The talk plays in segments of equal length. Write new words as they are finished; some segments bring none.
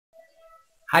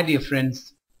Hi dear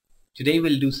friends, today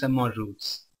we'll do some more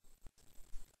roots.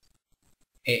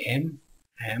 Am,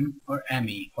 am or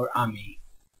ami or ami.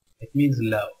 It means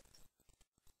love.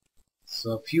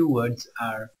 So a few words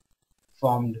are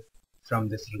formed from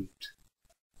this root.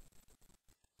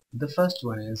 The first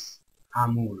one is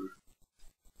amour.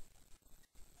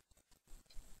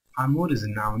 Amour is a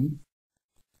noun.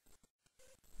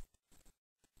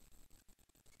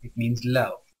 It means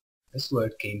love. This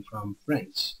word came from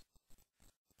French.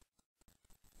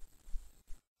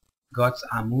 God's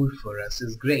amour for us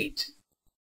is great.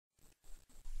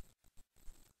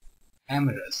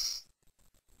 Amorous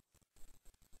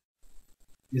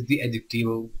is the adjective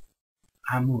of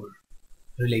amour,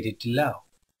 related to love.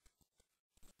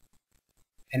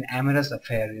 An amorous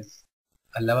affair is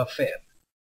a love affair.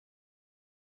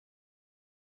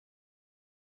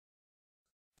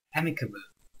 Amicable,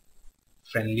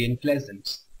 friendly and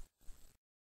pleasant.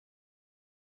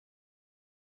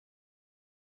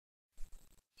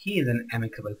 He is an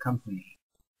amicable company.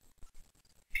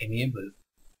 Amiable,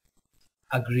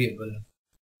 agreeable,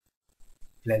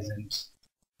 pleasant.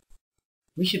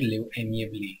 We should live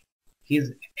amiably. He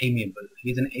is amiable. He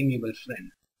is an amiable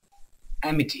friend.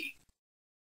 Amity.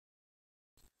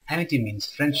 Amity means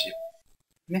friendship.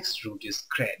 Next root is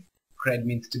cred. Cred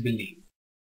means to believe.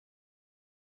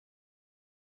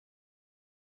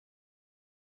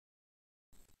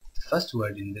 The first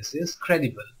word in this is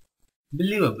credible.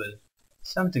 Believable.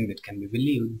 Something that can be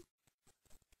believed.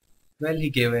 Well,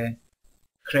 he gave a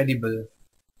credible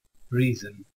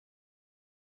reason.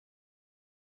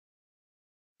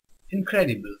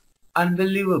 Incredible.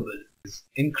 Unbelievable is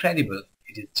incredible.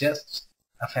 It is just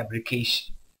a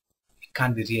fabrication. It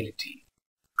can't be reality.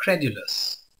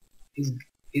 Credulous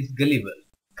is gullible.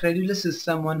 Credulous is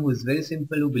someone who is very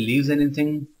simple, who believes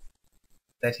anything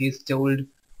that he is told.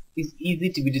 Is easy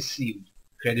to be deceived.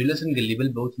 Credulous and gullible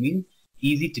both mean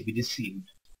easy to be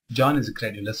deceived. John is a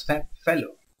credulous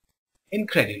fellow.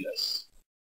 Incredulous.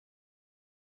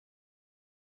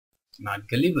 Not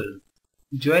gullible.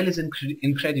 Joel is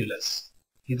incredulous.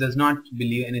 He does not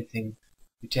believe anything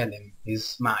you tell him. He is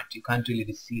smart. You can't really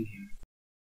deceive him.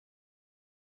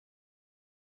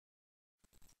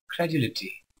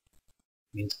 Credulity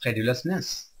means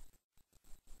credulousness.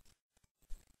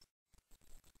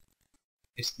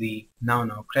 It's the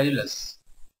noun of credulous.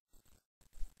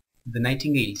 The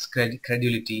nightingale's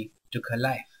credulity took her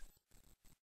life.